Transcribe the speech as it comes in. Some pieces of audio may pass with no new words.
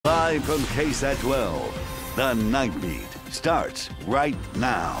Live from KSAT 12, the Nightbeat starts right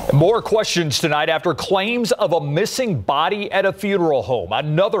now. More questions tonight after claims of a missing body at a funeral home.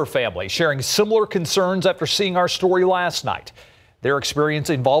 Another family sharing similar concerns after seeing our story last night. Their experience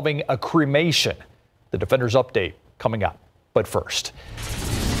involving a cremation. The Defender's update coming up. But first,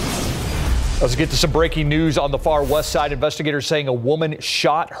 let's get to some breaking news on the far west side. Investigators saying a woman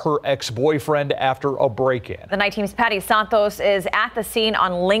shot her ex-boyfriend after a break-in. The night team's Patty Santos is at the scene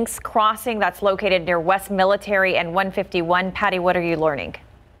on Lynx Crossing. That's located near West Military and 151. Patty, what are you learning?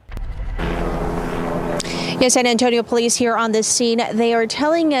 Yes, San Antonio police here on the scene. They are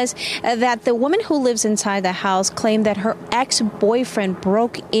telling us that the woman who lives inside the house claimed that her ex-boyfriend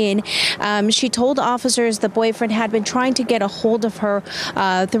broke in. She told officers the boyfriend had been trying to get a hold of her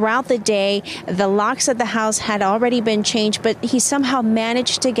throughout the day. The locks at the house had already been changed, but he somehow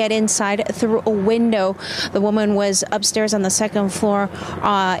managed to get inside through a window. The woman was upstairs on the second floor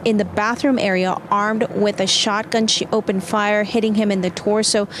in the bathroom area, armed with a shotgun. She opened fire, hitting him in the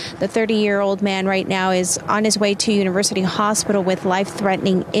torso. The 30-year-old man right now is on his way to University Hospital with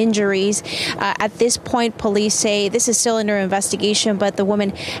life-threatening injuries. At this point, police say this is still under investigation, but the woman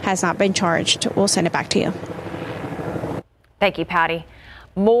has not been charged. We'll send it back to you. Thank you, Patty.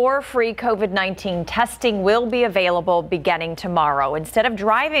 More free COVID-19 testing will be available beginning tomorrow. Instead of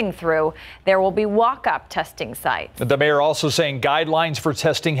driving through, there will be walk-up testing sites. The mayor also saying guidelines for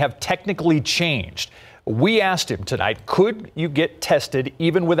testing have technically changed. We asked him tonight, could you get tested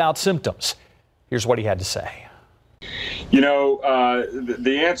even without symptoms? Here's what he had to say. You know,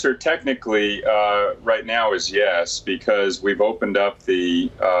 the answer technically right now is yes, because we've opened up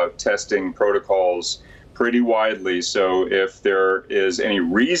the testing protocols pretty widely. So if there is any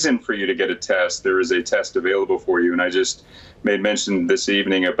reason for you to get a test, there is a test available for you. And I just made mention this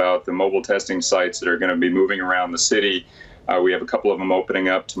evening about the mobile testing sites that are going to be moving around the city. We have a couple of them opening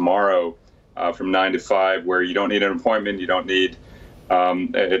up tomorrow from 9 to 5, where you don't need an appointment, you don't need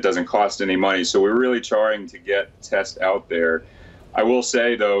it doesn't cost any money. So we're really trying to get tests out there. I will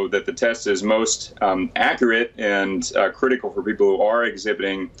say, though, that the test is most accurate and critical for people who are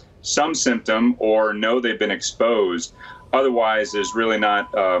exhibiting some symptom or know they've been exposed. Otherwise, there's really not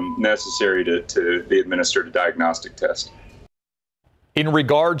necessary to be administered a diagnostic test. In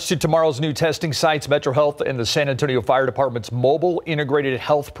regards to tomorrow's new testing sites, Metro Health and the San Antonio Fire Department's mobile integrated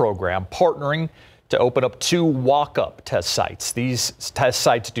health program partnering to open up 2 walk-up test sites. These test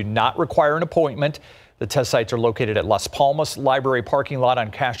sites do not require an appointment. The test sites are located at Las Palmas Library parking lot on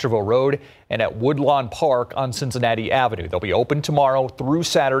Castroville Road and at Woodlawn Park on Cincinnati Avenue. They'll be open tomorrow through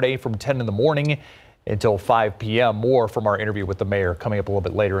Saturday from 10 in the morning until 5 p.m. More from our interview with the mayor coming up a little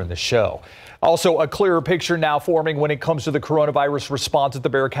bit later in the show. Also, a clearer picture now forming when it comes to the coronavirus response at the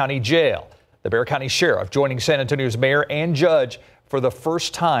Bexar County Jail. The Bexar County Sheriff joining San Antonio's mayor and judge for the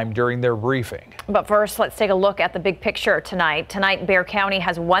first time during their briefing. But first, let's take a look at the big picture tonight. Tonight, Bexar County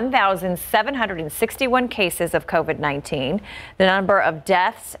has 1,761 cases of COVID-19. The number of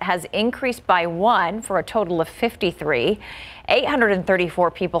deaths has increased by 1 for a total of 53.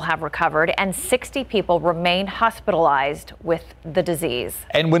 834 people have recovered and 60 people remain hospitalized with the disease.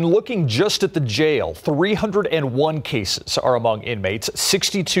 And when looking just at the jail, 301 cases are among inmates,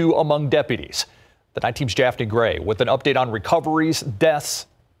 62 among deputies. The night team's Daphne Gray with an update on recoveries, deaths,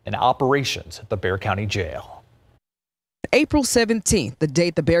 and operations at the Bexar County Jail. April 17th, the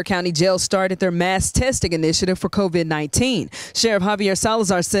date the Bexar County Jail started their mass testing initiative for COVID-19. Sheriff Javier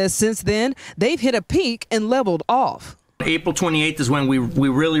Salazar says since then, they've hit a peak and leveled off. April 28th is when we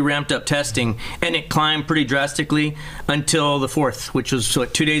really ramped up testing, and it climbed pretty drastically until the 4th, which was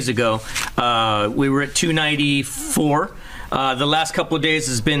 2 days ago. We were at 294. The last couple of days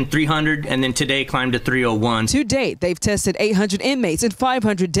has been 300, and then today climbed to 301. To date, they've tested 800 inmates and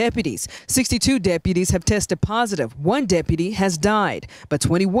 500 deputies. 62 deputies have tested positive. 1 deputy has died, but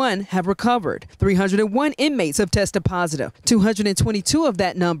 21 have recovered. 301 inmates have tested positive. 222 of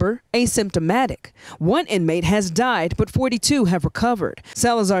that number asymptomatic. 1 inmate has died, but 42 have recovered.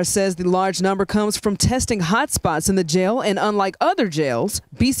 Salazar says the large number comes from testing hotspots in the jail, and unlike other jails,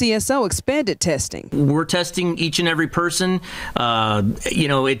 BCSO expanded testing. We're testing each and every person.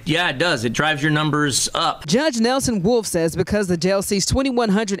 It does. It drives your numbers up. Judge Nelson Wolf says because the jail sees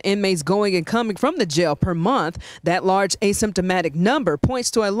 2,100 inmates going and coming from the jail per month, that large asymptomatic number points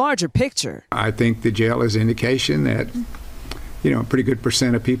to a larger picture. I think the jail is an indication that a pretty good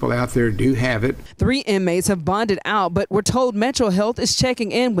percent of people out there do have it. 3 inmates have bonded out, but we're told Metro Health is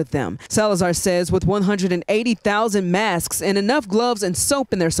checking in with them. Salazar says with 180,000 masks and enough gloves and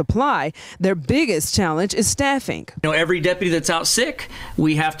soap in their supply, their biggest challenge is staffing. Every deputy that's out sick,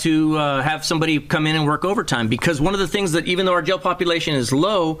 we have to have somebody come in and work overtime, because one of the things that, even though our jail population is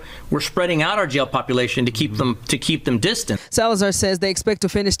low, we're spreading out our jail population to keep them distant. Salazar says they expect to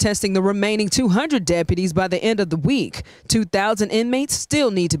finish testing the remaining 200 deputies by the end of the week. 2,000 inmates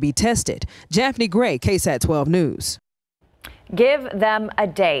still need to be tested. Japhanie Gray, KSAT 12 News. Give them a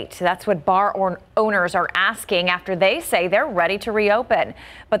date. That's what bar owners are asking after they say they're ready to reopen.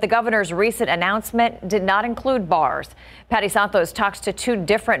 But the governor's recent announcement did not include bars. Patty Santos talks to 2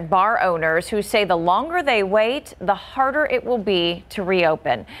 different bar owners who say the longer they wait, the harder it will be to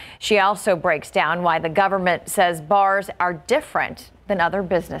reopen. She also breaks down why the government says bars are different than other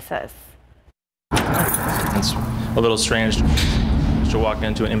businesses. It's a little strange to walk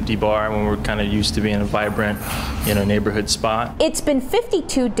into an empty bar when we're kind of used to being a vibrant, neighborhood spot. It's been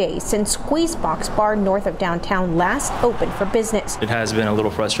 52 days since Squeezebox Bar north of downtown last opened for business. It has been a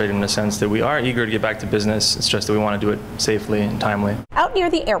little frustrating in the sense that we are eager to get back to business. It's just that we want to do it safely and timely. Out near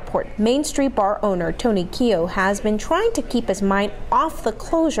the airport, Main Street bar owner Tony Keogh has been trying to keep his mind off the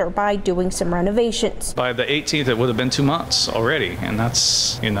closure by doing some renovations. By the 18th, it would have been 2 months already, and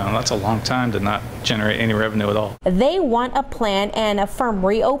that's a long time to not generate any revenue at all. They want a plan and a firm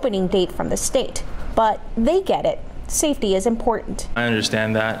reopening date from the state, but they get it. Safety is important. I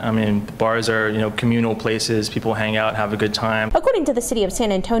understand that. I mean, bars are, communal places. People hang out, have a good time. According to the City of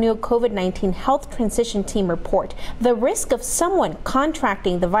San Antonio COVID-19 Health Transition Team report, the risk of someone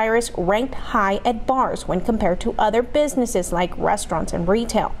contracting the virus ranked high at bars when compared to other businesses like restaurants and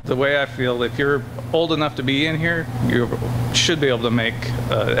retail. The way I feel, if you're old enough to be in here, you should be able to make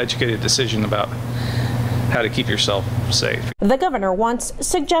an educated decision about how to keep yourself safe. The governor wants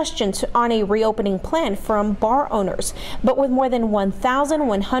suggestions on a reopening plan from bar owners, but with more than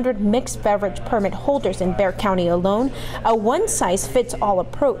 1,100 mixed beverage permit holders in Bexar County alone, a one-size-fits-all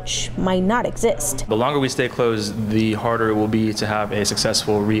approach might not exist. The longer we stay closed, the harder it will be to have a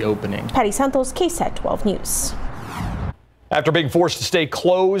successful reopening. Patty Santos, KSAT 12 News. After being forced to stay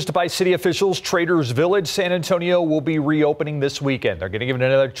closed by city officials, Traders Village, San Antonio will be reopening this weekend. They're going to give it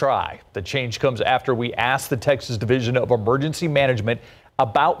another try. The change comes after we asked the Texas Division of Emergency Management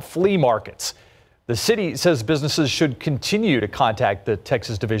about flea markets. The city says businesses should continue to contact the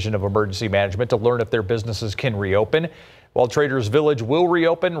Texas Division of Emergency Management to learn if their businesses can reopen. While Traders Village will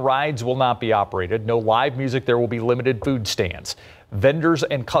reopen, rides will not be operated. No live music. There will be limited food stands. Vendors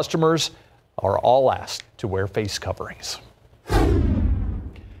and customers are all asked to wear face coverings.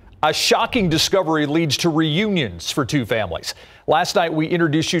 A shocking discovery leads to reunions for 2 families. Last night, we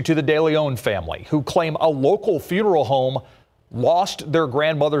introduced you to the De Leon family, who claim a local funeral home lost their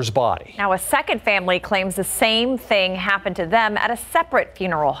grandmother's body. Now, a second family claims the same thing happened to them at a separate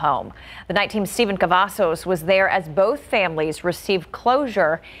funeral home. The night team Stephen Cavazos was there as both families received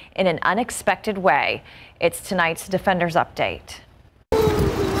closure in an unexpected way. It's tonight's Defenders Update.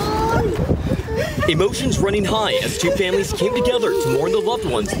 Emotions running high as 2 families came together to mourn the loved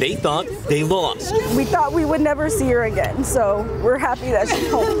ones they thought they lost. We thought we would never see her again, so we're happy that she's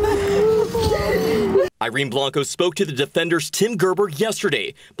home. Irene Blanco spoke to the Defenders' Tim Gerber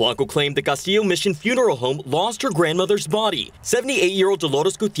yesterday. Blanco claimed the Castillo Mission Funeral Home lost her grandmother's body. 78-year-old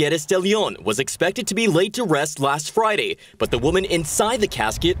Dolores Gutierrez de Leon was expected to be laid to rest last Friday, but the woman inside the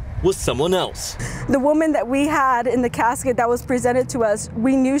casket was someone else. The woman that we had in the casket that was presented to us,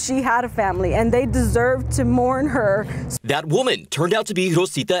 we knew she had a family, and they deserved to mourn her. That woman turned out to be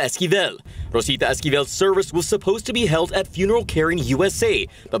Rosita Esquivel. Rosita Esquivel's service was supposed to be held at Funeral Caring USA,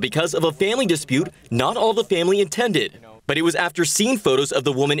 but because of a family dispute, not all the family intended. But it was after seeing photos of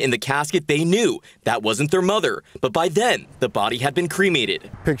the woman in the casket they knew that wasn't their mother. But by then, the body had been cremated.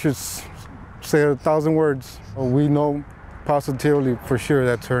 Pictures say 1,000 words. We know positively for sure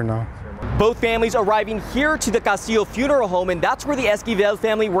that's her now. Both families arriving here to the Castillo Funeral Home, and that's where the Esquivel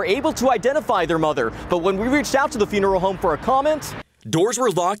family were able to identify their mother. But when we reached out to the funeral home for a comment, doors were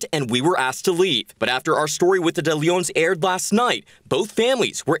locked and we were asked to leave. But after our story with the De Leons aired last night, both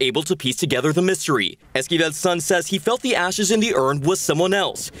families were able to piece together the mystery. Esquivel's son says he felt the ashes in the urn was someone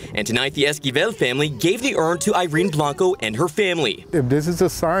else. And tonight, the Esquivel family gave the urn to Irene Blanco and her family. If this is a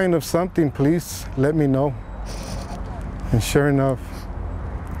sign of something, please let me know. And sure enough,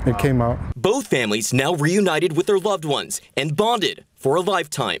 it came out. Both families now reunited with their loved ones and bonded for a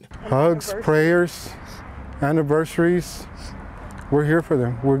lifetime. Hugs, prayers, anniversaries, we're here for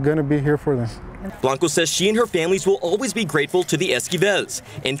them. We're going to be here for them. Blanco says she and her families will always be grateful to the Esquivels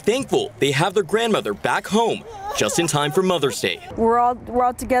and thankful they have their grandmother back home just in time for Mother's Day. We're all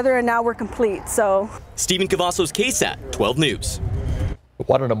together and now we're complete. So Stephen Cavazos, KSAT 12 News.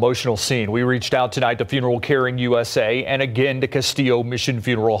 What an emotional scene. We reached out tonight to Funeral Caring USA and again to Castillo Mission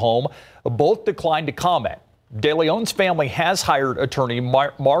Funeral Home. Both declined to comment. De Leon's family has hired attorney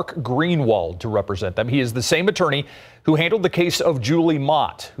Mark Greenwald to represent them. He is the same attorney who handled the case of Julie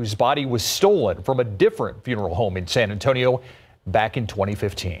Mott, whose body was stolen from a different funeral home in San Antonio back in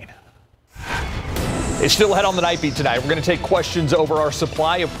 2015. It's still ahead on the Nightbeat tonight. We're going to take questions over our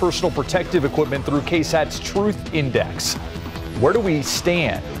supply of personal protective equipment through KSAT's Truth Index. Where do we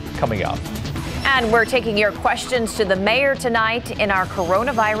stand coming up? And we're taking your questions to the mayor tonight in our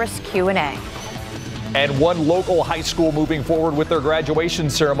coronavirus Q&A. And one local high school moving forward with their graduation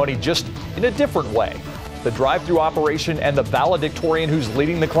ceremony just in a different way. The drive-through operation and the valedictorian who's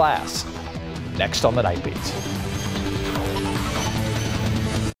leading the class. Next on the Nightbeat.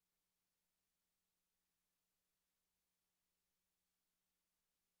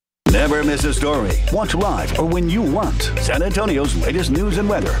 Never miss a story. Watch live or when you want. San Antonio's latest news and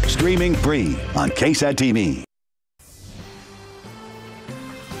weather. Streaming free on KSAT TV.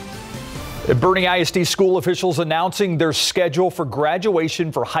 Bernie ISD school officials announcing their schedule for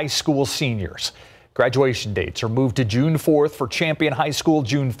graduation for high school seniors. Graduation dates are moved to June 4th for Champion High School,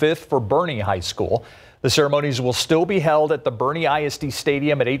 June 5th for Bernie High School. The ceremonies will still be held at the Bernie ISD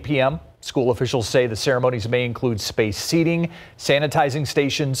Stadium at 8 p.m. School officials say the ceremonies may include spaced seating, sanitizing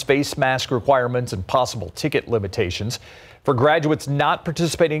stations, face mask requirements, and possible ticket limitations. For graduates not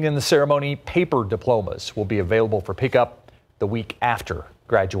participating in the ceremony, paper diplomas will be available for pickup the week after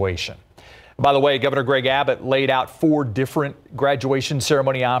graduation. By the way, Governor Greg Abbott laid out 4 different graduation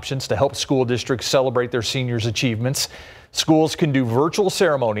ceremony options to help school districts celebrate their seniors' achievements. Schools can do virtual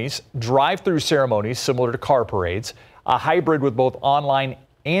ceremonies, drive-through ceremonies similar to car parades, a hybrid with both online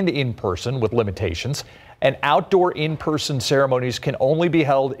and in-person with limitations, and outdoor in-person ceremonies can only be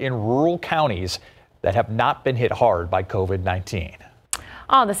held in rural counties that have not been hit hard by COVID-19.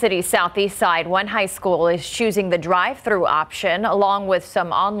 On the city's southeast side, one high school is choosing the drive-through option along with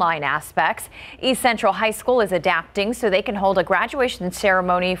some online aspects. East Central High School is adapting so they can hold a graduation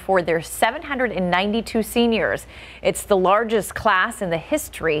ceremony for their 792 seniors. It's the largest class in the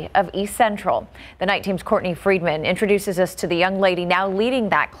history of East Central. The night team's Courtney Friedman introduces us to the young lady now leading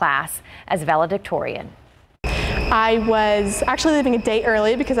that class as valedictorian. I was actually leaving a day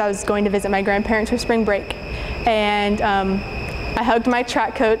early because I was going to visit my grandparents for spring break. And I hugged my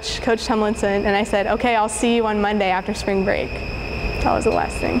track coach, Coach Tumlinson, and I said, okay, I'll see you on Monday after spring break. That was the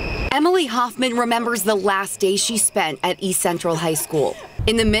last thing. Emily Hoffman remembers the last day she spent at East Central High School.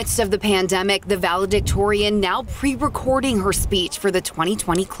 In the midst of the pandemic, the valedictorian now pre-recording her speech for the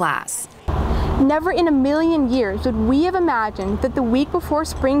 2020 class. Never in a million years would we have imagined that the week before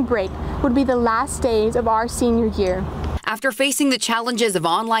spring break would be the last days of our senior year. After facing the challenges of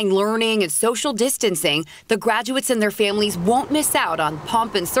online learning and social distancing, the graduates and their families won't miss out on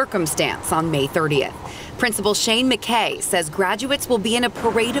pomp and circumstance on May 30th. Principal Shane McKay says graduates will be in a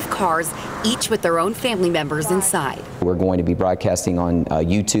parade of cars, each with their own family members inside. We're going to be broadcasting on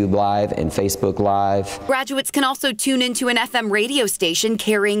YouTube Live and Facebook Live. Graduates can also tune into an FM radio station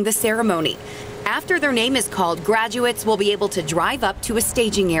carrying the ceremony. After their name is called, graduates will be able to drive up to a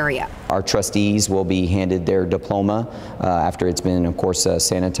staging area. Our trustees will be handed their diploma after it's been, of course,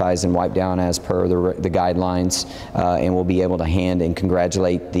 sanitized and wiped down as per the guidelines, and we'll be able to hand and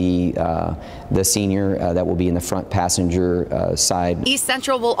congratulate the senior that will be in the front passenger side. East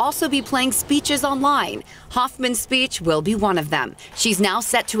Central will also be playing speeches online. Hoffman's speech will be one of them. She's now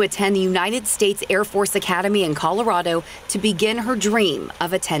set to attend the United States Air Force Academy in Colorado to begin her dream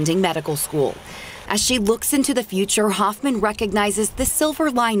of attending medical school. As she looks into the future, Hoffman recognizes the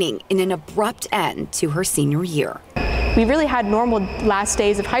silver lining in an abrupt end to her senior year. We really had normal last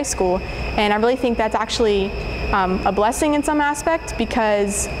days of high school, and I really think that's actually a blessing in some aspect,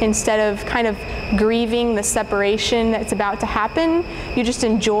 because instead of kind of grieving the separation that's about to happen, you just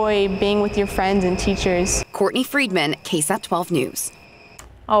enjoy being with your friends and teachers. Courtney Friedman, KSAT 12 News.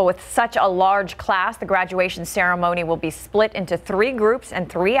 Oh, with such a large class, the graduation ceremony will be split into 3 groups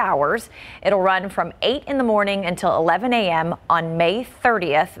and 3 hours. It'll run from 8 in the morning until 11 a.m. on May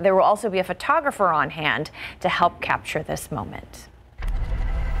 30th. There will also be a photographer on hand to help capture this moment.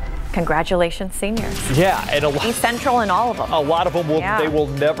 Congratulations, seniors. Yeah, and East Central and all of them. A lot of them they will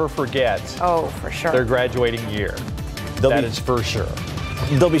never forget. Oh, for sure. Their graduating year. That is for sure.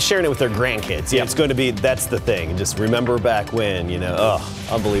 they'll be sharing it with their grandkids. Yeah, it's going to be, that's the thing. Just remember back when, you know, oh,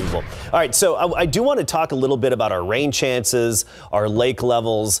 unbelievable. All right, so I do want to talk a little bit about our rain chances, our lake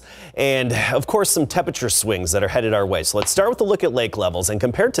levels, and of course some temperature swings that are headed our way. So let's start with a look at lake levels. And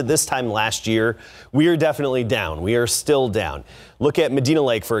compared to this time last year, we are definitely down. We are still down. Look at Medina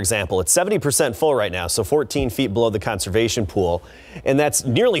Lake, for example. It's 70% full right now, so 14 feet below the conservation pool, and that's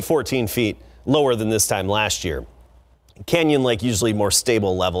nearly 14 feet lower than this time last year. Canyon Lake, usually more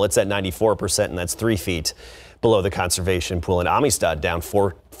stable level. It's at 94%, and that's 3 feet below the conservation pool. And Amistad down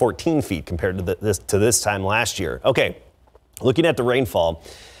 14 feet compared to this time last year. Okay, looking at the rainfall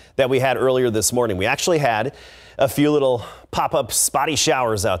that we had earlier this morning, we actually had a few little pop-up spotty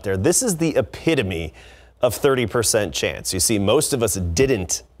showers out there. This is the epitome of 30% chance. You see, most of us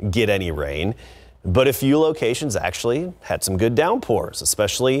didn't get any rain, but a few locations actually had some good downpours,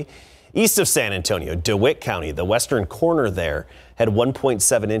 especially east of San Antonio. DeWitt County, the western corner there, had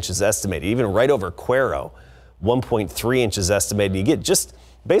 1.7 inches estimated. Even right over Cuero, 1.3 inches estimated. You get just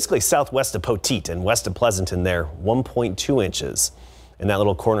basically southwest of Poteet and west of Pleasanton there, 1.2 inches in that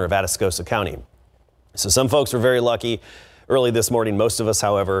little corner of Atascosa County. So some folks were very lucky early this morning. Most of us,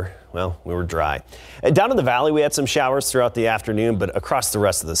 however, well, we were dry. Down in the valley, we had some showers throughout the afternoon, but across the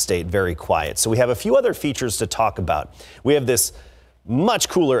rest of the state, very quiet. So we have a few other features to talk about. We have this much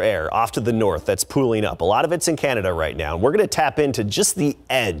cooler air off to the north that's pooling up. A lot of it's in Canada right now. And we're going to tap into just the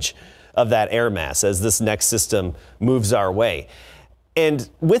edge of that air mass as this next system moves our way. And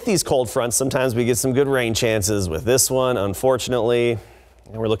with these cold fronts, sometimes we get some good rain chances. With this one, unfortunately,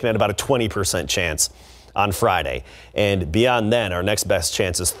 we're looking at about a 20% chance on Friday. And beyond then, our next best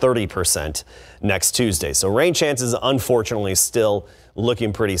chance is 30% next Tuesday. So rain chances, unfortunately, still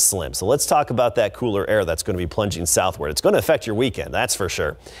looking pretty slim. So let's talk about that cooler air that's going to be plunging southward. It's going to affect your weekend, that's for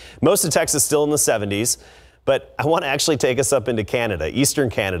sure. Most of Texas still in the 70s, but I want to actually take us up into Canada, eastern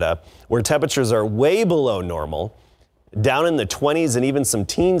Canada, where temperatures are way below normal, down in the 20s and even some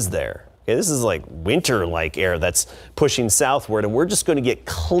teens there. Okay, this is like winter-like air that's pushing southward, and we're just going to get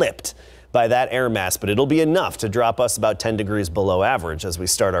clipped by that air mass, but it'll be enough to drop us about 10 degrees below average as we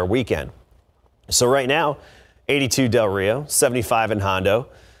start our weekend. So right now, 82 Del Rio, 75 in Hondo,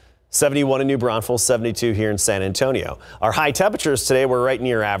 71 in New Braunfels, 72 here in San Antonio. Our high temperatures today were right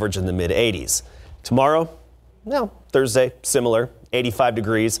near average in the mid-80s. Tomorrow, no, Thursday, similar, 85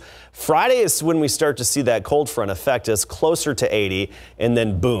 degrees. Friday is when we start to see that cold front affect us closer to 80, and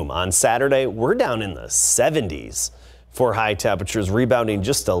then boom, on Saturday, we're down in the 70s for high temperatures, rebounding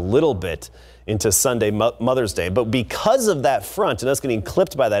just a little bit into Sunday, Mother's Day. But because of that front and us getting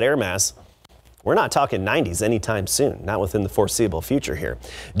clipped by that air mass, we're not talking 90s anytime soon, not within the foreseeable future here.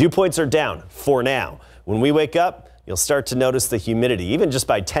 Dew points are down for now. When we wake up, you'll start to notice the humidity. Even just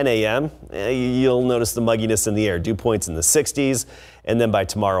by 10 a.m., you'll notice the mugginess in the air. Dew points in the 60s, and then by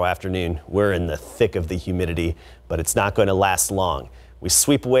tomorrow afternoon, we're in the thick of the humidity, but it's not going to last long. We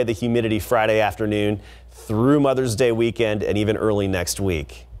sweep away the humidity Friday afternoon through Mother's Day weekend and even early next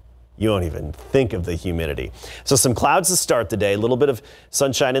week. You won't even think of the humidity. So some clouds to start the day, a little bit of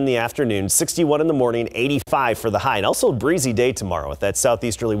sunshine in the afternoon, 61 in the morning, 85 for the high, and also a breezy day tomorrow with that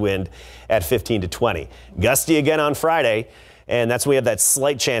southeasterly wind at 15 to 20. Gusty again on Friday, and that's when we have that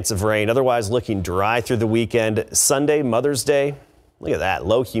slight chance of rain. Otherwise looking dry through the weekend. Sunday, Mother's Day, look at that,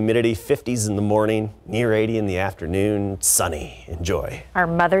 low humidity, 50s in the morning, near 80 in the afternoon, sunny. Enjoy. Our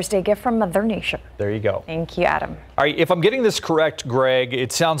Mother's Day gift from Mother Nature. There you go. Thank you, Adam. All right, if I'm getting this correct, Greg,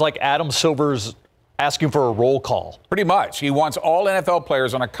 it sounds like Adam Silver's asking for a roll call. Pretty much. He wants all NFL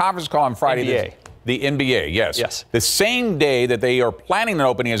players on a conference call on Friday. NBA. The NBA, yes. Yes. The same day that they are planning on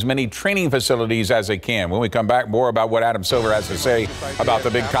opening as many training facilities as they can. When we come back, more about what Adam Silver has to say about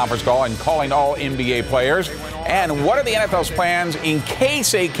the big conference call and calling all NBA players. And what are the NFL's plans in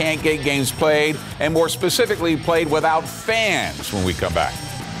case they can't get games played, and more specifically played without fans when we come back.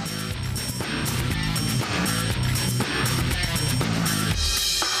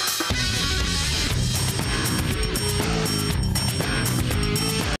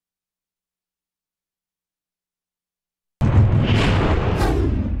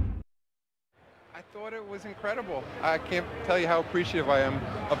 It was incredible. I can't tell you how appreciative I am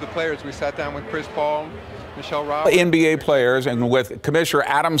of the players. We sat down with Chris Paul, Michelle Roberts. NBA players and with Commissioner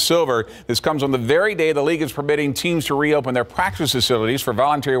Adam Silver. This comes on the very day the league is permitting teams to reopen their practice facilities for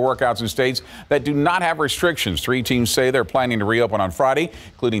voluntary workouts in states that do not have restrictions. 3 teams say they're planning to reopen on Friday,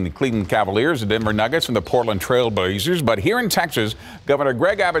 including the Cleveland Cavaliers, the Denver Nuggets, and the Portland Trail Blazers. But here in Texas, Governor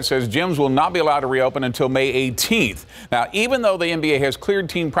Greg Abbott says gyms will not be allowed to reopen until May 18th. Now, even though the NBA has cleared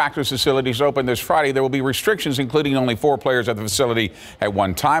team practice facilities to open this Friday, there will be restrictions, including only 4 players at the facility at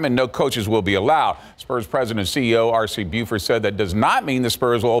one time, and no coaches will be allowed. Spurs President president and CEO R.C. Buford said that does not mean the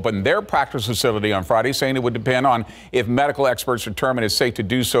Spurs will open their practice facility on Friday, saying it would depend on if medical experts determine it's safe to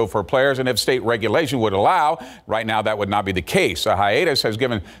do so for players and if state regulation would allow. Right now, that would not be the case. A hiatus has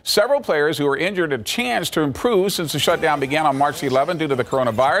given several players who are injured a chance to improve since the shutdown began on March 11 due to the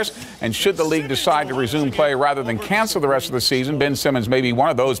coronavirus. And should the league decide to resume play rather than cancel the rest of the season, Ben Simmons may be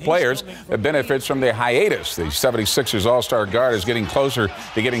one of those players that benefits from the hiatus. The 76ers all-star guard is getting closer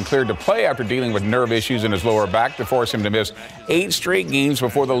to getting cleared to play after dealing with nerve issues in his lower back to force him to miss 8 straight games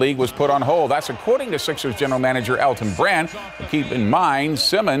before the league was put on hold. That's according to Sixers general manager Elton Brand. But keep in mind,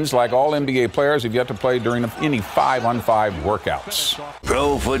 Simmons, like all NBA players, have yet to play during any 5-on-5 workouts.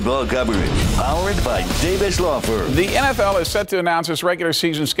 Pro football coverage powered by Davis Law Firm. The NFL is set to announce its regular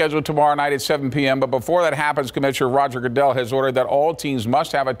season schedule tomorrow night at 7 p.m. But before that happens, Commissioner Roger Goodell has ordered that all teams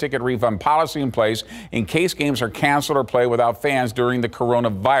must have a ticket refund policy in place in case games are canceled or played without fans during the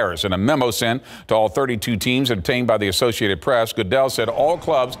coronavirus. In a memo sent to all 32 teams obtained by the Associated Press, Goodell said all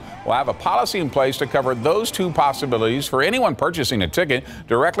clubs will have a policy in place to cover those two possibilities for anyone purchasing a ticket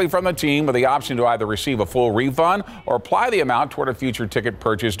directly from the team with the option to either receive a full refund or apply the amount toward a future ticket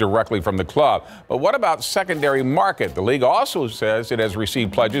purchase directly from the club. But what about secondary market? The league also says it has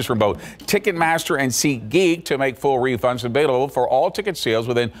received pledges from both Ticketmaster and SeatGeek to make full refunds available for all ticket sales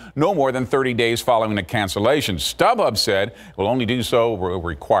within no more than 30 days following a cancellation. StubHub said it will only do so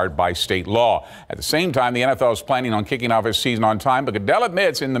required by state law. At the same time, the NFL is planning on kicking off its season on time, but Goodell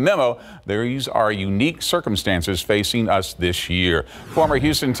admits in the memo these are unique circumstances facing us this year. Former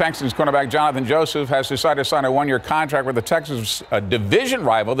Houston Texans cornerback Jonathan Joseph has decided to sign a 1-year contract with the Texans division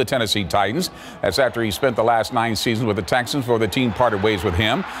rival, the Tennessee Titans. That's after he spent the last 9 seasons with the Texans before the team parted ways with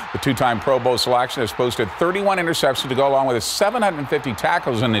him. The 2-time Pro Bowl selection has posted 31 interceptions to go along with his 750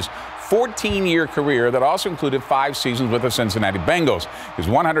 tackles in his 14-year career that also included 5 seasons with the Cincinnati Bengals. His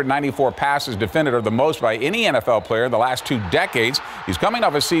 194 passes defended are the most by any NFL player in the last 2 decades. He's coming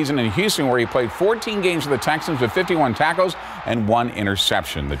off a season in Houston where he played 14 games with the Texans with 51 tackles and 1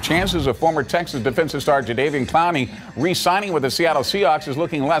 interception. The chances of former Texans defensive star Jadeveon Clowney re-signing with the Seattle Seahawks is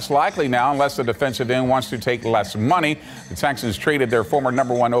looking less likely now unless the defensive end wants to take less money. The Texans traded their former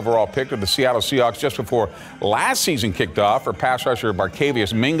 #1 overall pick to the Seattle Seahawks just before last season kicked off for pass rusher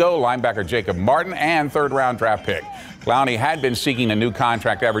Barkevious Mingo, linebacker Jacob Martin, and 3rd-round draft pick. Clowney had been seeking a new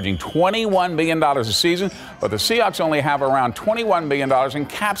contract averaging $21 million a season, but the Seahawks only have around $21 million in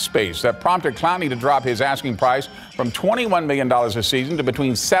cap space. That prompted Clowney to drop his asking price from $21 million a season to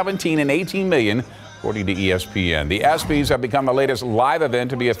between $17 and $18 million, according to ESPN. The ESPYs have become the latest live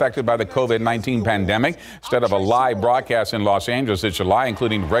event to be affected by the COVID-19 pandemic. Instead of a live broadcast in Los Angeles this July,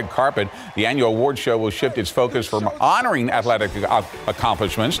 including red carpet, the annual award show will shift its focus from honoring athletic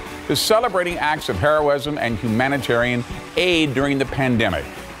accomplishments to celebrating acts of heroism and humanitarian aid during the pandemic.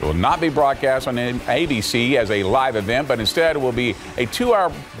 It will not be broadcast on ABC as a live event, but instead it will be a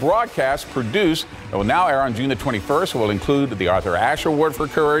 2-hour broadcast produced. It will now air on June the 21st. It will include the Arthur Ashe Award for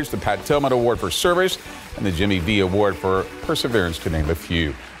Courage, the Pat Tillman Award for Service, and the Jimmy V Award for Perseverance, to name a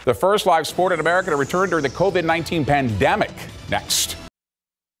few. The first live sport in America to return during the COVID-19 pandemic. Next.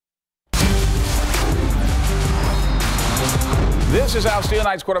 This is how Steel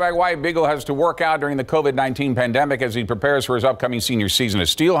Knights quarterback Wyatt Beagle has to work out during the COVID-19 pandemic as he prepares for his upcoming senior season at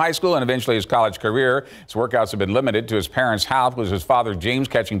Steel High School and eventually his college career. His workouts have been limited to his parents' house with his father James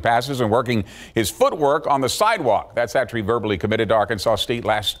catching passes and working his footwork on the sidewalk. That's after he verbally committed to Arkansas State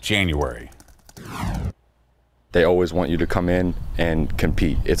last January. They always want you to come in and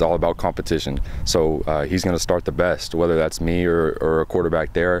compete. It's all about competition. So he's going to start the best, whether that's me or a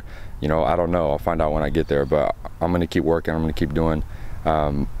quarterback there. You know, I don't know. I'll find out when I get there, but I'm going to keep working. I'm going to keep doing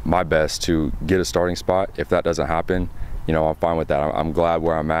my best to get a starting spot. If that doesn't happen, you know, I'm fine with that. I'm glad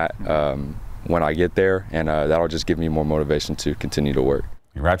where I'm at when I get there, and that'll just give me more motivation to continue to work.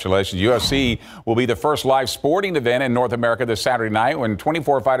 Congratulations. UFC will be the first live sporting event in North America this Saturday night when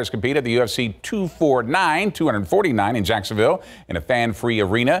 24 fighters compete at the UFC 249 in Jacksonville in a fan-free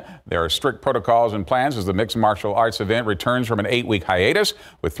arena. There are strict protocols and plans as the mixed martial arts event returns from an 8-week hiatus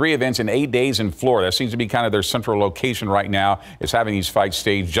with 3 events in 8 days in Florida. That seems to be kind of their central location right now, is having these fights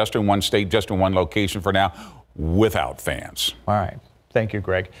staged just in one state, just in one location for now, without fans. All right. Thank you,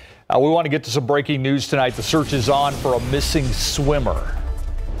 Greg. We want to get to some breaking news tonight. The search is on for a missing swimmer.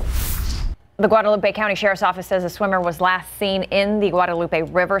 The Guadalupe County Sheriff's Office says a swimmer was last seen in the Guadalupe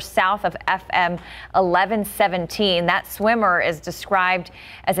River south of FM 1117. That swimmer is described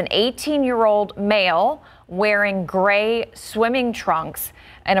as an 18-year-old male wearing gray swimming trunks.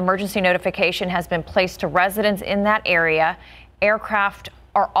 An emergency notification has been placed to residents in that area. Aircraft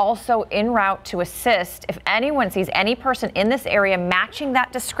are also en route to assist. If anyone sees any person in this area matching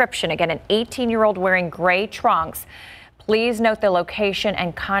that description, again, an 18-year-old wearing gray trunks, please note the location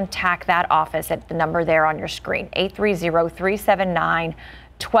and contact that office at the number there on your screen,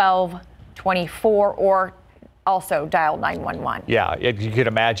 830-379-1224, or also dial 911. Yeah, you could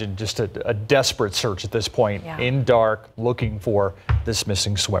imagine just a desperate search at this point, in dark, looking for this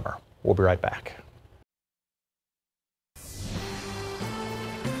missing swimmer. We'll be right back.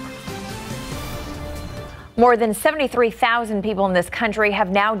 More than 73,000 people in this country have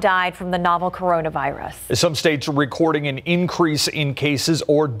now died from the novel coronavirus. Some states are recording an increase in cases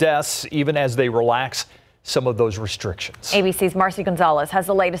or deaths even as they relax some of those restrictions. ABC's Marcy Gonzalez has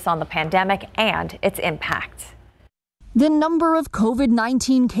the latest on the pandemic and its impact. The number of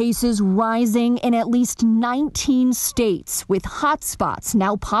COVID-19 cases rising in at least 19 states, with hotspots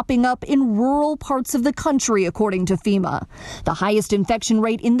now popping up in rural parts of the country, according to FEMA. The highest infection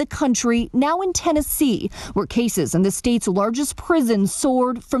rate in the country now in Tennessee, where cases in the state's largest prison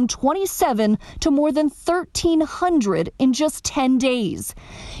soared from 27 to more than 1,300 in just 10 days.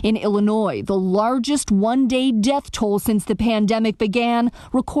 In Illinois, the largest one-day death toll since the pandemic began,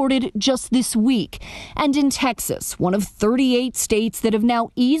 recorded just this week. And in Texas, one of 38 states that have now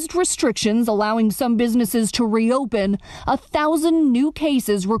eased restrictions, allowing some businesses to reopen, 1,000 new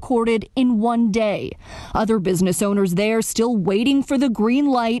cases recorded in one day. Other business owners there still waiting for the green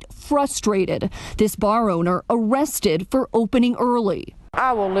light, frustrated. This bar owner arrested for opening early.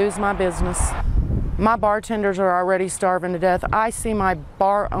 I will lose my business. My bartenders are already starving to death. I see my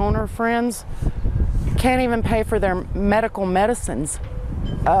bar owner friends can't even pay for their medical medicines.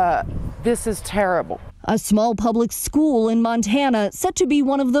 This is terrible. A small public school in Montana set to be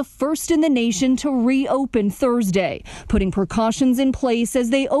one of the first in the nation to reopen Thursday, putting precautions in place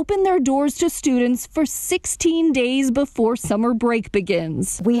as they open their doors to students for 16 days before summer break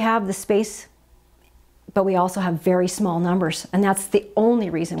begins. We have the space, but we also have very small numbers, and that's the only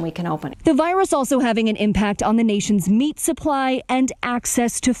reason we can open. The virus also having an impact on the nation's meat supply and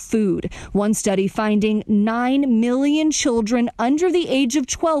access to food. One study finding 9 million children under the age of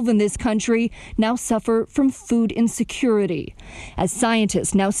 12 in this country now suffer from food insecurity. As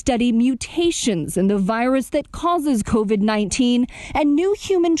scientists now study mutations in the virus that causes COVID-19 and new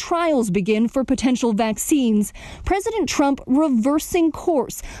human trials begin for potential vaccines, President Trump reversing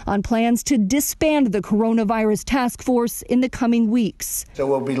course on plans to disband the coronavirus task force in the coming weeks. So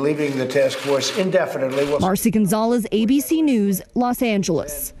we'll be leaving the task force indefinitely. Marcy Gonzalez, ABC News, Los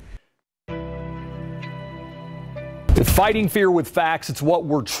Angeles. Fighting fear with facts, it's what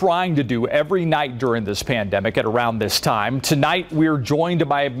we're trying to do every night during this pandemic at around this time. Tonight, we're joined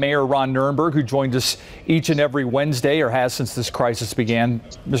by Mayor Ron Nirenberg, who joins us each and every Wednesday, or has since this crisis began.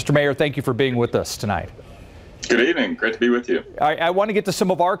 Mr. Mayor, thank you for being with us tonight. Good evening. Great to be with you. I want to get to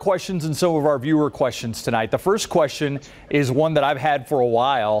some of our questions and some of our viewer questions tonight. The first question is one that I've had for a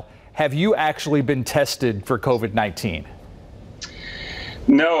while. Have you actually been tested for COVID-19?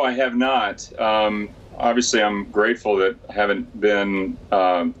 No, I have not. Obviously, I'm grateful that I haven't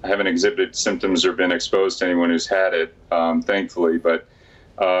exhibited symptoms or been exposed to anyone who's had it, thankfully. But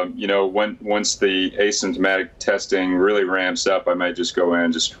once the asymptomatic testing really ramps up, I might just go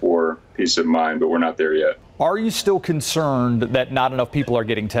in just for peace of mind, but we're not there yet. Are you still concerned that not enough people are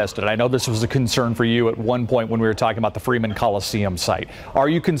getting tested? I know this was a concern for you at one point when we were talking about the Freeman Coliseum site. Are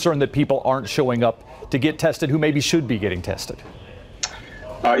you concerned that people aren't showing up to get tested who maybe should be getting tested?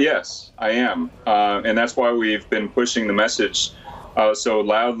 Yes, I am. And that's why we've been pushing the message so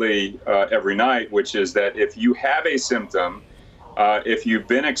loudly every night, which is that if you have a symptom, if you've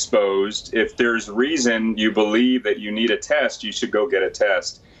been exposed, if there's reason you believe that you need a test, you should go get a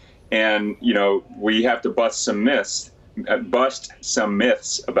test. And, we have to bust some myths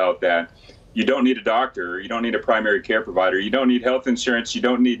about that. You don't need a doctor. You don't need a primary care provider. You don't need health insurance. You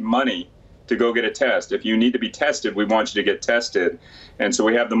don't need money to go get a test. If you need to be tested, we want you to get tested. And so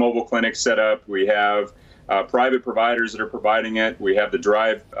we have the mobile clinic set up. We have private providers that are providing it. We have the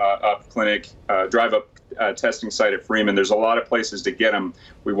drive-up testing site at Freeman. There's a lot of places to get them.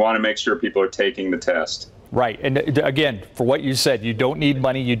 We want to make sure people are taking the test. Right. And again, for what you said, you don't need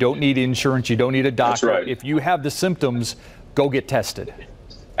money, you don't need insurance, you don't need a doctor. That's right. If you have the symptoms, go get tested.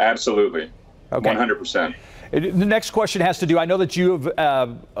 Absolutely. Okay. 100%. The next question has to do, I know that you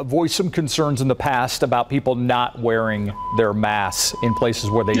have voiced some concerns in the past about people not wearing their masks in places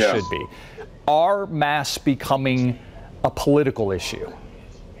where they should be. Are masks becoming a political issue?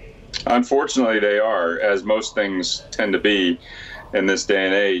 Unfortunately, they are, as most things tend to be in this day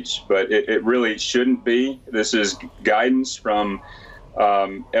and age, but it really shouldn't be. This is guidance from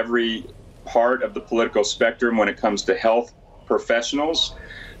every part of the political spectrum when it comes to health professionals.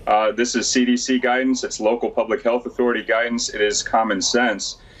 This is CDC guidance. It's local public health authority guidance. It is common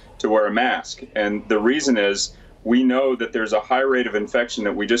sense to wear a mask. And the reason is we know that there's a high rate of infection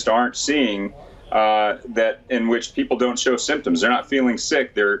that we just aren't seeing, that in which people don't show symptoms. They're not feeling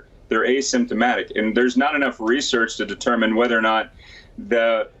sick. They're asymptomatic. And there's not enough research to determine whether or not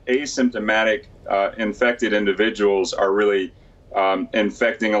the asymptomatic infected individuals are really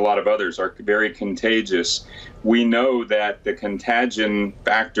infecting a lot of others, are very contagious. We know that the contagion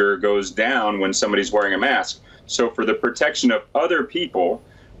factor goes down when somebody's wearing a mask. So for the protection of other people,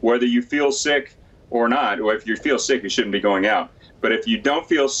 whether you feel sick or not, or if you feel sick, you shouldn't be going out. But if you don't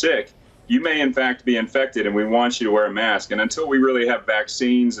feel sick, you may in fact be infected, and we want you to wear a mask. And until we really have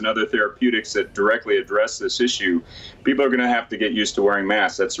vaccines and other therapeutics that directly address this issue, people are going to have to get used to wearing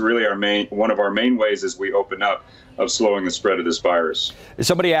masks. That's really one of our main ways as we open up of slowing the spread of this virus.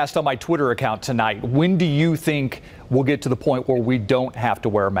 Somebody asked on my Twitter account tonight, when do you think we'll get to the point where we don't have to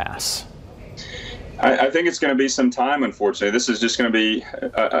wear masks? I think it's going to be some time, unfortunately. This is just going to be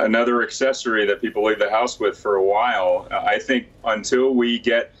another accessory that people leave the house with for a while. I think until we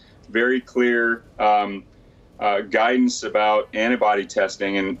get very clear guidance about antibody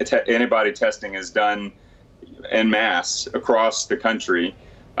testing, and antibody testing is done en masse across the country,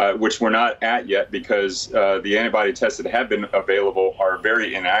 which we're not at yet because the antibody tests that have been available are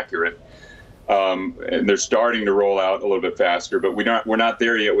very inaccurate. And they're starting to roll out a little bit faster, but we're not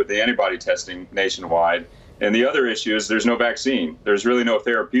there yet with the antibody testing nationwide. And the other issue is there's no vaccine. There's really no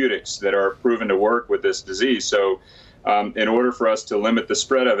therapeutics that are proven to work with this disease. So in order for us to limit the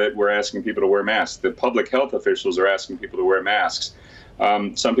spread of it, we're asking people to wear masks. The public health officials are asking people to wear masks.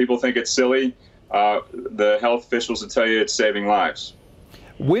 Some people think it's silly. The health officials will tell you it's saving lives.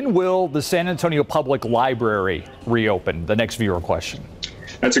 When will the San Antonio Public Library reopen? The next viewer question.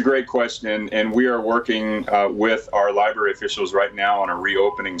 That's a great question, and we are working with our library officials right now on a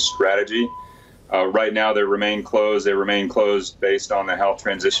reopening strategy. Right now they remain closed. They remain closed based on the health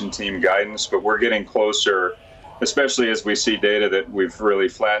transition team guidance, but we're getting closer, especially as we see data that we've really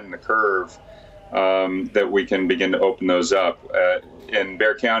flattened the curve, that we can begin to open those up. In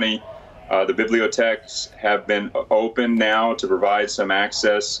Bexar County, the bibliotheques have been open now to provide some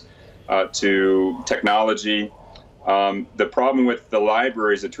access to technology. The problem with the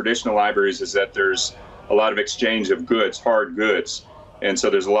libraries, the traditional libraries, is that there's a lot of exchange of goods, hard goods. And so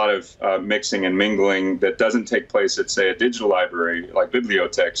there's a lot of mixing and mingling that doesn't take place at, say, a digital library like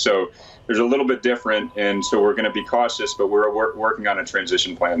bibliothèque. So there's a little bit different, and so we're going to be cautious, but we're working on a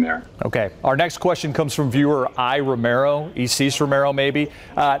transition plan there. Okay. Our next question comes from viewer Isis Romero, maybe.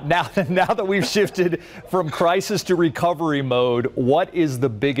 Now that we've shifted from crisis to recovery mode, what is the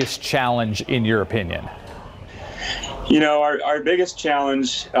biggest challenge in your opinion? You know, our biggest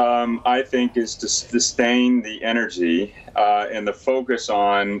challenge, I think, is to sustain the energy and the focus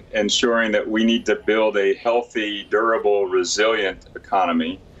on ensuring that we need to build a healthy, durable, resilient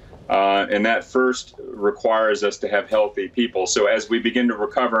economy. And that first requires us to have healthy people. So as we begin to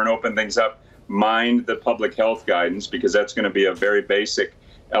recover and open things up, mind the public health guidance, because that's going to be a very basic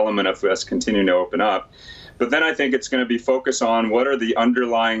element of us continuing to open up. But then I think it's going to be focused on what are the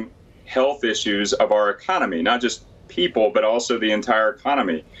underlying health issues of our economy, not just people, but also the entire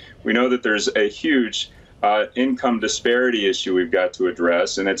economy. We know that there's a huge income disparity issue we've got to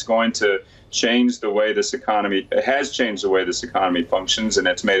address, and it's going to change the way this economy, it has changed the way this economy functions, and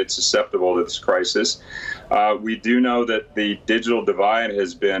it's made it susceptible to this crisis. We do know that the digital divide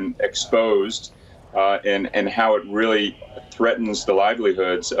has been exposed and how it really threatens the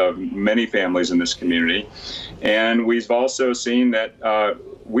livelihoods of many families in this community. And we've also seen that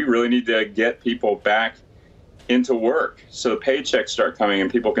we really need to get people back into work so paychecks start coming and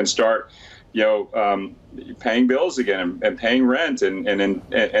people can start, paying bills again and paying rent and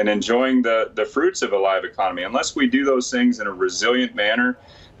enjoying the fruits of a live economy. Unless we do those things in a resilient manner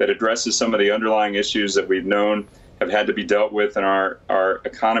that addresses some of the underlying issues that we've known have had to be dealt with in our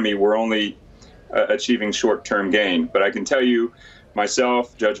economy, we're only achieving short-term gain. But I can tell you,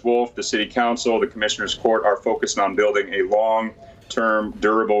 myself, Judge Wolf, the City Council, the Commissioner's Court are focused on building a long-term,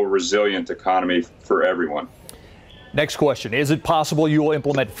 durable, resilient economy for everyone. Next question. Is it possible you will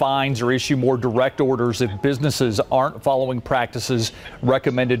implement fines or issue more direct orders if businesses aren't following practices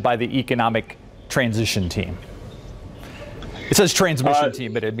recommended by the Economic Transition Team? It says transmission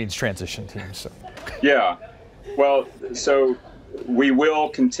team, but it means transition team. So. Yeah. Well, so we will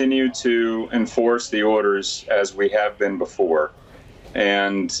continue to enforce the orders as we have been before.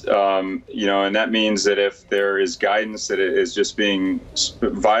 And, and that means that if there is guidance that it is just being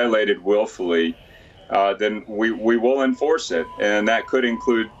violated willfully, then we will enforce it, and that could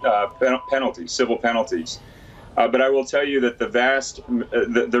include penalties, civil penalties. But I will tell you that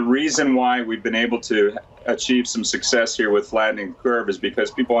the reason why we've been able to achieve some success here with flattening the curve is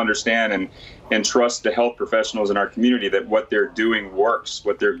because people understand and trust the health professionals in our community that what they're doing works,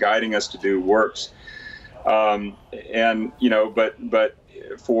 what they're guiding us to do works. And, you know, but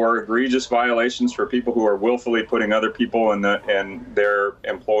for egregious violations, for people who are willfully putting other people and their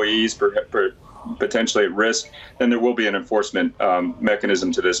employees potentially at risk, then there will be an enforcement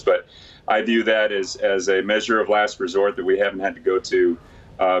mechanism to this. But I view that as a measure of last resort that we haven't had to go to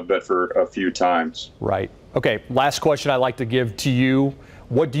but for a few times. Right. Okay. Last question I'd like to give to you.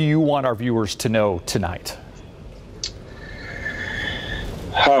 What do you want our viewers to know tonight?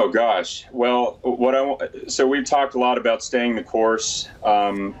 Oh gosh. Well, so we've talked a lot about staying the course.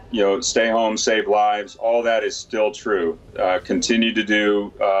 You know, stay home, save lives. All that is still true. Continue to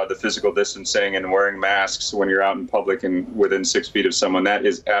do the physical distancing and wearing masks when you're out in public and within 6 feet of someone. That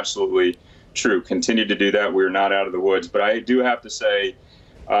is absolutely true. Continue to do that. We're not out of the woods. But I do have to say,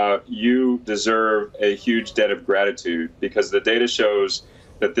 you deserve a huge debt of gratitude, because the data shows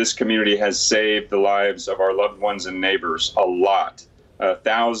that this community has saved the lives of our loved ones and neighbors a lot.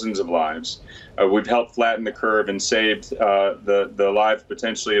 Thousands of lives. We've helped flatten the curve and saved the lives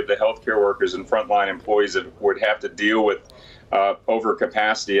potentially of the healthcare workers and frontline employees that would have to deal with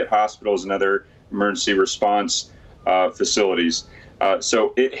overcapacity at hospitals and other emergency response facilities.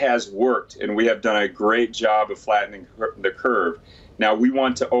 So it has worked, and we have done a great job of flattening the curve. Now we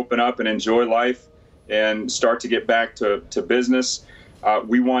want to open up and enjoy life and start to get back to business.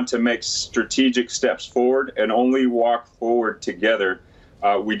 We want to make strategic steps forward and only walk forward together.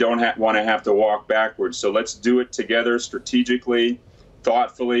 We don't want to have to walk backwards. So let's do it together, strategically,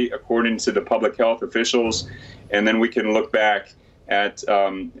 thoughtfully, according to the public health officials, and then we can look back at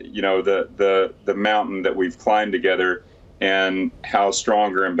you know, the mountain that we've climbed together and how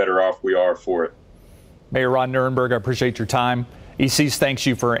stronger and better off we are for it. Mayor Ron Nirenberg, I appreciate your time. ECs thanks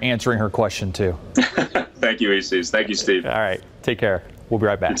you for answering her question too. Thank you, ECs. Thank you, Steve. All right, take care. We'll be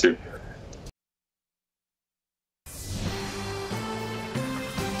right back. You too.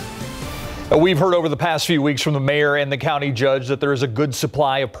 We've heard over the past few weeks from the mayor and the county judge that there is a good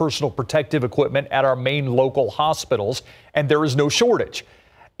supply of personal protective equipment at our main local hospitals, and there is no shortage.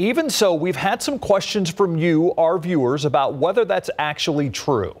 Even so, we've had some questions from you, our viewers, about whether that's actually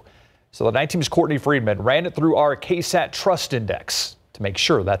true. So the Night Team's Courtney Friedman ran it through our KSAT Trust Index to make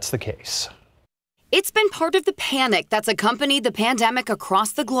sure that's the case. It's been part of the panic that's accompanied the pandemic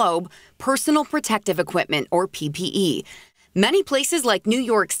across the globe, personal protective equipment, or PPE. Many places like New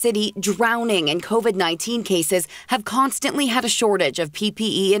York City, drowning in COVID-19 cases, have constantly had a shortage of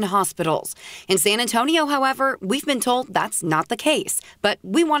PPE in hospitals. In San Antonio, however, we've been told that's not the case, but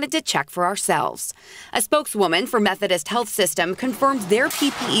we wanted to check for ourselves. A spokeswoman for Methodist Health System confirmed their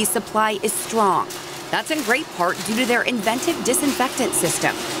PPE supply is strong. That's in great part due to their inventive disinfectant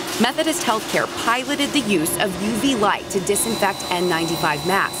system. Methodist Healthcare piloted the use of UV light to disinfect N95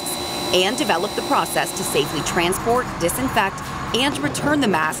 masks and developed the process to safely transport, disinfect, and return the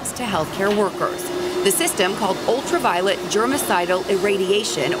masks to healthcare workers. The system, called ultraviolet germicidal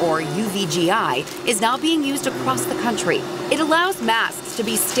irradiation, or UVGI, is now being used across the country. It allows masks to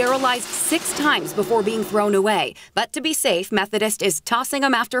be sterilized 6 times before being thrown away. But to be safe, Methodist is tossing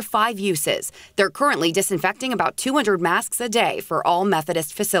them after 5 uses. They're currently disinfecting about 200 masks a day for all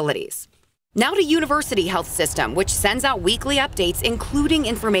Methodist facilities. Now to University Health System, which sends out weekly updates, including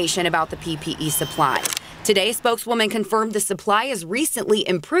information about the PPE supply. Today, spokeswoman confirmed the supply has recently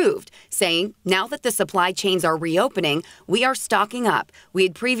improved, saying, now that the supply chains are reopening, we are stocking up. We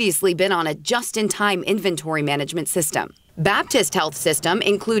had previously been on a just-in-time inventory management system. Baptist Health System,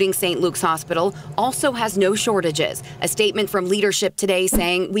 including St. Luke's Hospital, also has no shortages. A statement from leadership today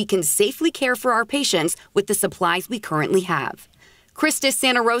saying we can safely care for our patients with the supplies we currently have. Christus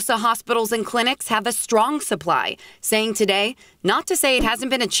Santa Rosa hospitals and clinics have a strong supply, saying today, not to say it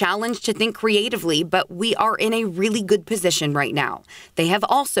hasn't been a challenge to think creatively, but we are in a really good position right now. They have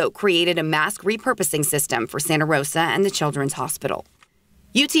also created a mask repurposing system for Santa Rosa and the Children's Hospital.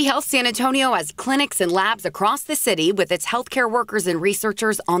 UT Health San Antonio has clinics and labs across the city with its healthcare workers and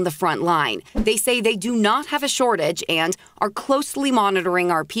researchers on the front line. They say they do not have a shortage and are closely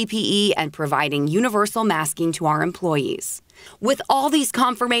monitoring our PPE and providing universal masking to our employees. With all these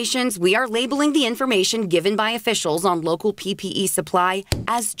confirmations, we are labeling the information given by officials on local PPE supply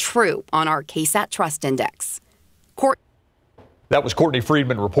as true on our KSAT Trust Index. That was Courtney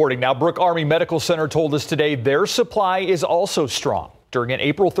Friedman reporting. Now, Brooke Army Medical Center told us today their supply is also strong. During an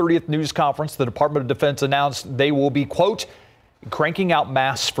April 30th news conference, the Department of Defense announced they will be, quote, cranking out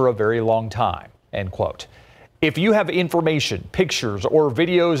masks for a very long time, end quote. If you have information, pictures, or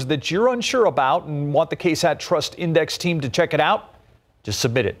videos that you're unsure about and want the KSAT Trust Index team to check it out, just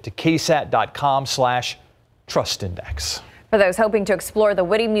submit it to ksat.com/trustindex. For those hoping to explore the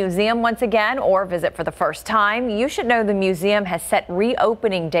Whitty Museum once again or visit for the first time, you should know the museum has set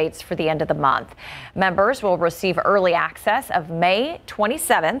reopening dates for the end of the month. Members will receive early access of May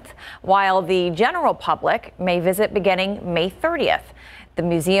 27th, while the general public may visit beginning May 30th. The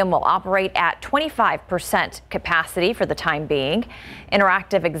museum will operate at 25% capacity for the time being.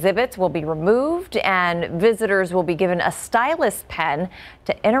 Interactive exhibits will be removed and visitors will be given a stylus pen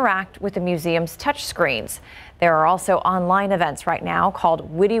to interact with the museum's touchscreens. There are also online events right now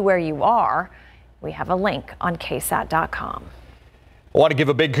called Whitty Where You Are. We have a link on KSAT.com. I want to give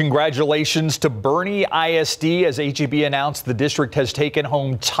a big congratulations to Bernie ISD as HEB announced the district has taken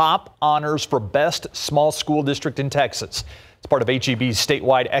home top honors for Best Small School District in Texas. It's part of HEB's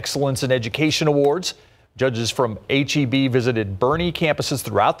statewide Excellence in Education Awards. Judges from HEB visited Bernie campuses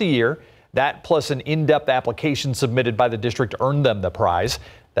throughout the year. That plus an in-depth application submitted by the district earned them the prize.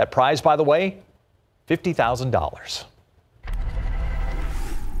 That prize, by the way, $50,000.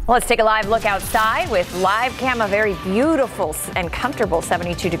 Let's take a live look outside with live cam. A very beautiful and comfortable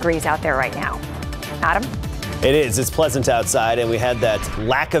 72 degrees out there right now. Adam? It is. It's pleasant outside, and we had that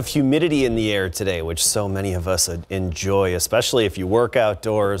lack of humidity in the air today, which so many of us enjoy, especially if you work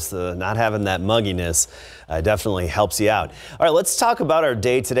outdoors. Not having that mugginess definitely helps you out. All right, let's talk about our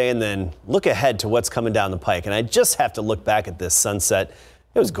day today and then look ahead to what's coming down the pike. And I just have to look back at this sunset.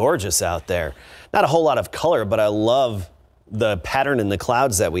 It was gorgeous out there. Not a whole lot of color, but I love the pattern in the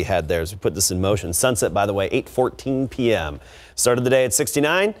clouds that we had there as we put this in motion. Sunset, by the way, 8:14 p.m. Started the day at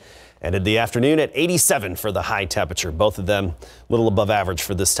 69. Ended the afternoon at 87 for the high temperature. Both of them a little above average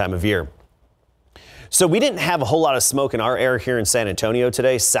for this time of year. So we didn't have a whole lot of smoke in our air here in San Antonio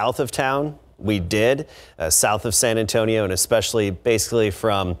today. South of town, we did. South of San Antonio, and especially basically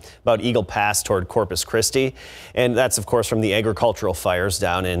from about Eagle Pass toward Corpus Christi. And that's, of course, from the agricultural fires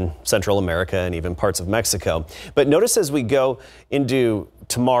down in Central America and even parts of Mexico. But notice as we go into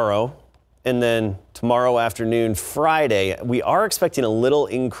tomorrow, and then tomorrow afternoon, Friday, we are expecting a little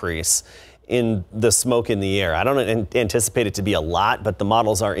increase in the smoke in the air. I don't anticipate it to be a lot, but the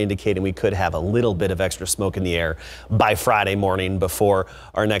models are indicating we could have a little bit of extra smoke in the air by Friday morning before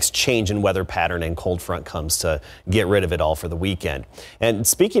our next change in weather pattern and cold front comes to get rid of it all for the weekend. And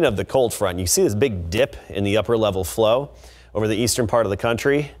speaking of the cold front, you see this big dip in the upper level flow over the eastern part of the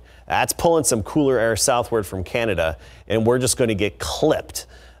country. That's pulling some cooler air southward from Canada, and we're just going to get clipped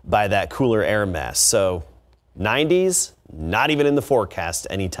by that cooler air mass. So 90s, not even in the forecast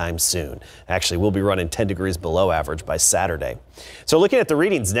anytime soon. Actually, we'll be running 10 degrees below average by Saturday. So looking at the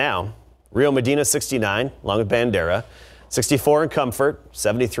readings now, Rio Medina 69 along with Bandera, 64 in Comfort,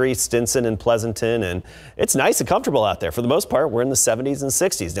 73 Stinson and Pleasanton, and it's nice and comfortable out there. For the most part, we're in the 70s and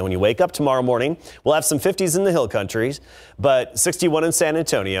 60s. Now when you wake up tomorrow morning, we'll have some 50s in the hill countries, but 61 in San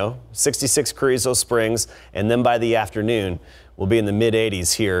Antonio, 66 Carrizo Springs, and then by the afternoon, we'll be in the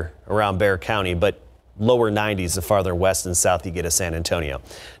mid-80s here around Bexar County, but lower 90s the farther west and south you get to San Antonio.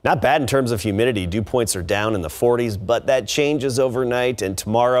 Not bad in terms of humidity. Dew points are down in the 40s, but that changes overnight, and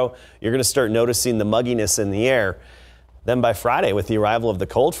tomorrow you're going to start noticing the mugginess in the air. Then by Friday, with the arrival of the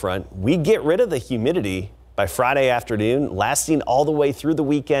cold front, we get rid of the humidity by Friday afternoon, lasting all the way through the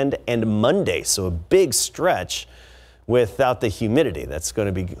weekend and Monday. So a big stretch without the humidity.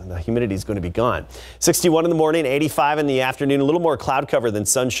 The humidity is going to be gone. 61 in the morning, 85 in the afternoon, a little more cloud cover than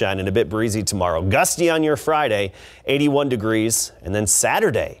sunshine and a bit breezy tomorrow. Gusty on your Friday, 81 degrees. And then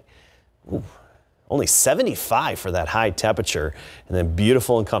Saturday, only 75 for that high temperature, and then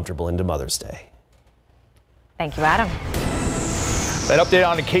beautiful and comfortable into Mother's Day. Thank you, Adam. An update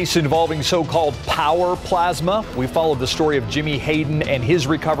on a case involving so-called power plasma. We followed the story of Jimmy Hayden and his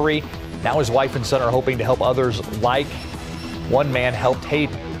recovery. Now his wife and son are hoping to help others like one man helped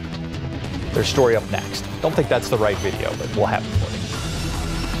Hayden. Their story up next. Don't think that's the right video, but we'll have it for you.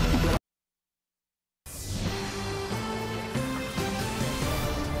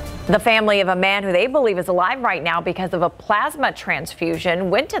 The family of a man who they believe is alive right now because of a plasma transfusion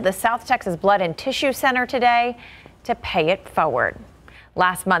went to the South Texas Blood and Tissue Center today to pay it forward.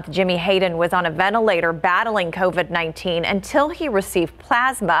 Last month, Jimmy Hayden was on a ventilator battling COVID-19 until he received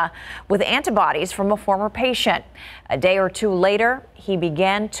plasma with antibodies from a former patient. A day or two later, he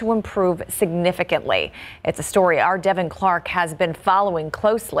began to improve significantly. It's a story our Devin Clark has been following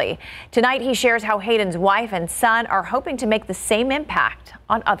closely. Tonight, he shares how Hayden's wife and son are hoping to make the same impact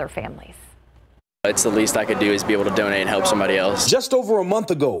on other families. It's the least I could do is be able to donate and help somebody else. Just over a month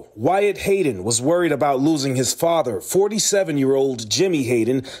ago, Wyatt Hayden was worried about losing his father, 47-year-old Jimmy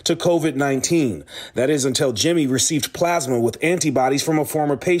Hayden, to COVID-19. That is until Jimmy received plasma with antibodies from a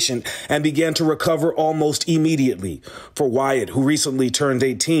former patient and began to recover almost immediately. For Wyatt, who recently turned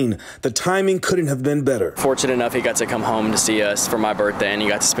 18, the timing couldn't have been better. Fortunate enough, he got to come home to see us for my birthday, and he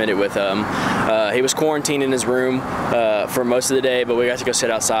got to spend it with him. He was quarantined in his room for most of the day, but we got to go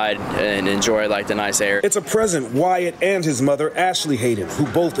sit outside and enjoy the nice air. It's a present Wyatt and his mother, Ashley Hayden, who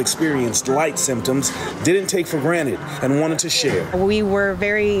both experienced light symptoms, didn't take for granted and wanted to share. We were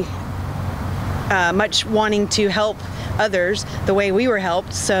very much wanting to help others the way we were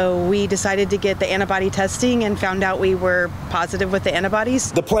helped, so we decided to get the antibody testing and found out we were positive with the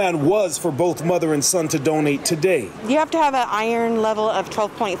antibodies. The plan was for both mother and son to donate today. You have to have an iron level of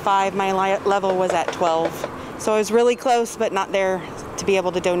 12.5. My level was at 12, so I was really close but not there to be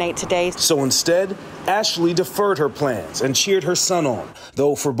able to donate today. So instead, Ashley deferred her plans and cheered her son on,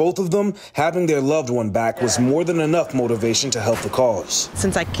 though for both of them, having their loved one back was more than enough motivation to help the cause.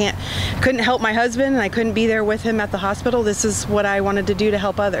 Since I couldn't help my husband and I couldn't be there with him at the hospital, this is what I wanted to do to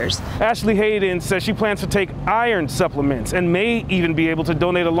help others. Ashley Hayden says she plans to take iron supplements and may even be able to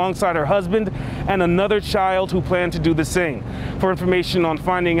donate alongside her husband and another child who plan to do the same. For information on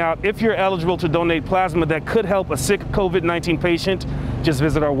finding out if you're eligible to donate plasma that could help a sick COVID-19 patient, just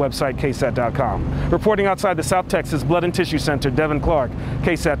visit our website, KSAT.com. Reporting outside the South Texas Blood and Tissue Center, Devin Clark,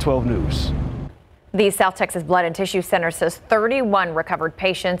 KSAT 12 News. The South Texas Blood and Tissue Center says 31 recovered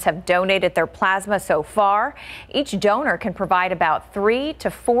patients have donated their plasma so far. Each donor can provide about 3 to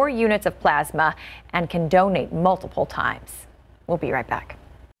 4 units of plasma and can donate multiple times. We'll be right back.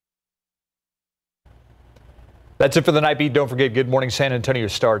 That's it for the Night Beat. Don't forget, Good Morning San Antonio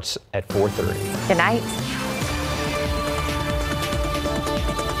starts at 4:30. Good night.